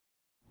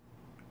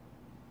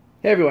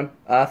Hey everyone,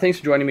 thanks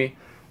for joining me.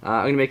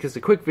 I'm going to make this a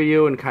quick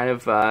video and kind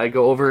of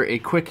go over a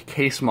quick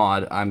case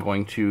mod I'm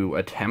going to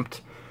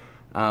attempt.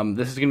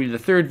 This is going to be the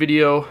third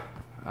video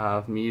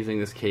of me using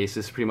this case.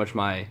 This is pretty much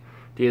my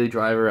daily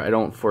driver. I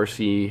don't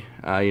foresee,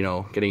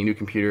 getting a new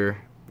computer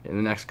in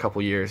the next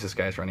couple years. This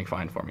guy's running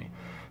fine for me.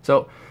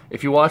 So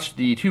if you watched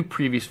the two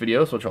previous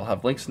videos, which I'll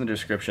have links in the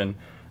description,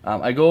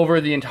 I go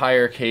over the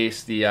entire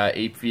case, the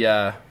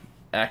Apevia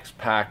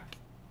X-QPack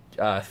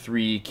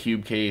 3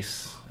 cube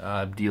case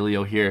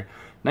dealio here.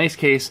 Nice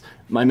case.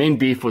 My main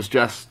beef was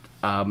just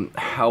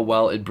how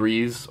well it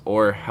breathes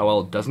or how well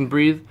it doesn't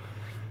breathe.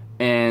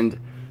 And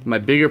my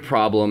bigger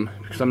problem,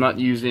 because I'm not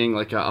using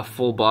like a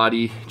full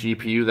body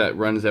GPU that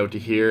runs out to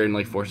here and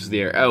like forces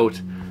the air out,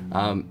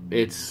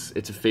 it's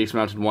a face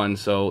mounted one,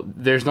 so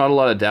there's not a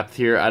lot of depth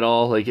here at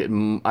all. Like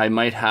I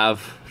might have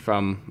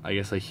from, I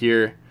guess, like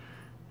here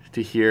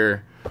to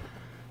here,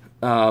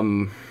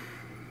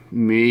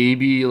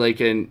 maybe like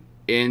an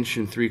inch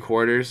and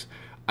 3/4.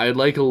 I'd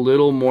like a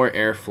little more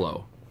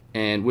airflow,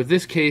 and with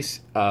this case,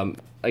 like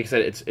I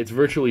said, it's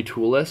virtually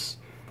toolless.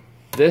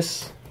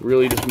 This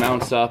really just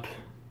mounts up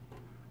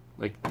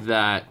like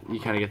that. You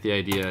kind of get the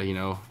idea, you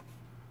know,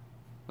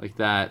 like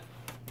that.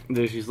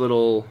 There's these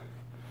little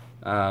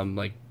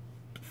like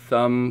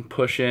thumb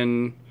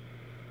push-in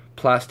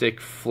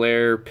plastic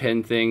flare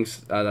pin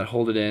things that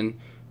hold it in.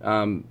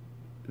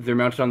 They're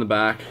mounted on the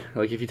back.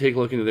 Like if you take a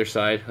look into their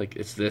side, like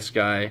it's this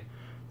guy.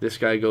 This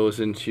guy goes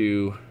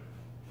into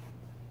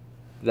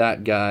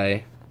that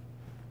guy,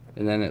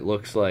 and then it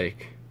looks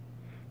like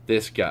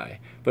this guy.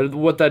 But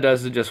what that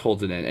does is it just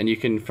holds it in, and you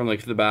can, from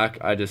like the back,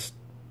 I just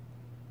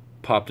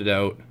popped it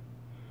out,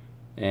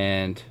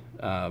 and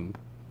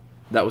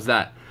that was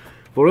that.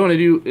 What I want to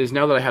do is,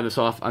 now that I have this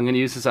off, I'm going to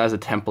use this as a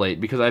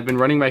template, because I've been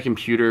running my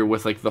computer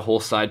with like the whole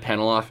side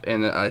panel off,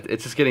 and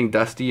it's just getting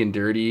dusty and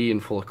dirty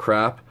and full of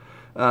crap.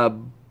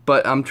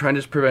 But I'm trying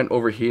to just prevent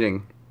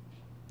overheating.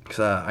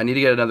 I need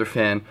to get another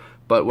fan,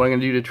 but what I'm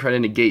going to do to try to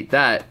negate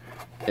that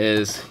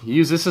is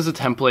use this as a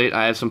template.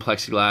 I have some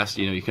plexiglass.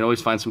 You know, you can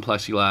always find some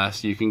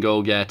plexiglass. You can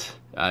go get,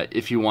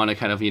 if you want to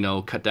kind of, you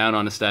know, cut down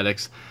on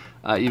aesthetics,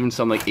 even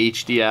some like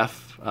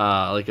HDF,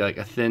 like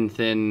a thin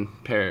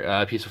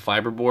piece of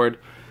fiberboard.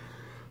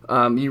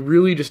 You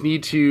really just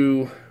need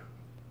to,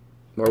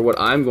 or what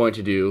I'm going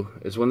to do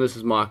is, when this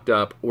is mocked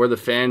up, where the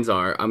fans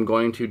are, I'm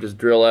going to just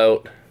drill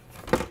out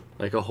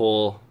like a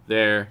hole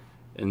there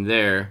and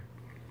there,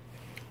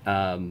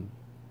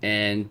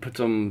 and put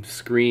some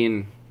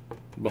screen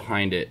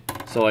behind it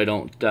so I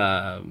don't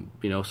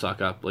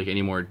suck up like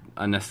any more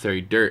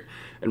unnecessary dirt.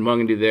 And what I'm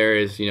gonna do there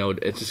is, you know,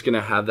 it's just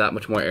gonna have that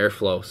much more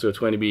airflow, so it's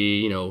going to be,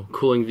 you know,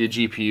 cooling the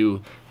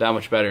GPU that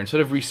much better.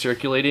 Instead of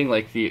recirculating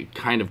like the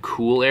kind of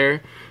cool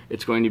air,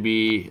 it's going to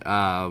be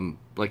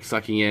like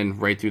sucking in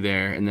right through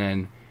there and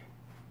then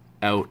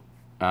out,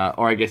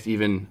 or I guess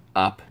even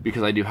up,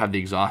 because I do have the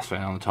exhaust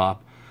fan on the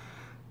top.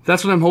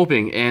 That's what I'm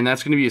hoping, and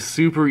that's going to be a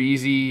super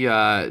easy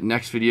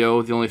next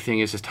video. The only thing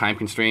is just time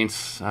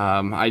constraints.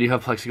 I do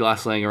have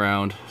plexiglass laying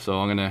around, so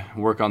I'm going to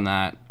work on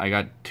that. I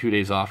got 2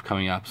 days off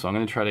coming up, so I'm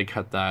going to try to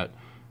cut that.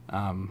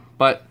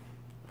 But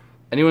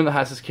anyone that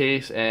has this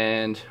case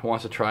and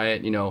wants to try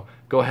it, you know,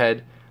 go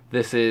ahead.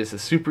 This is a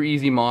super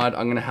easy mod.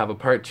 I'm going to have a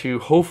part 2,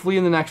 hopefully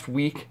in the next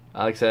week.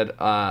 Like I said,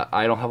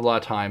 I don't have a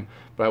lot of time,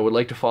 but I would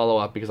like to follow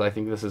up because I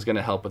think this is going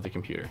to help with the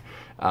computer.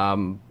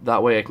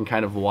 That way I can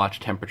kind of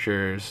watch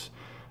temperatures.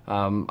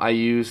 I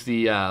use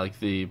the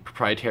the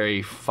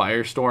proprietary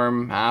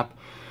Firestorm app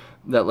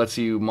that lets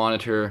you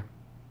monitor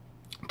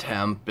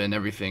temp and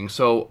everything.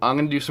 So I'm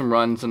gonna do some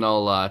runs and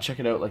I'll check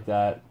it out like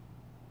that,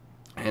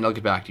 and I'll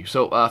get back to you.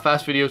 So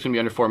fast video is gonna be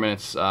under 4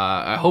 minutes.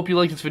 I hope you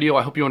liked this video.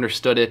 I hope you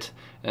understood it,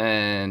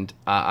 and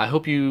I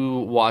hope you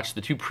watched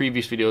the two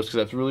previous videos, because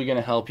that's really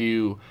gonna help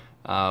you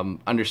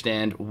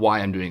understand why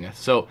I'm doing this.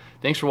 So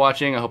thanks for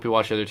watching. I hope you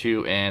watch the other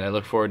two, and I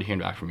look forward to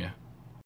hearing back from you.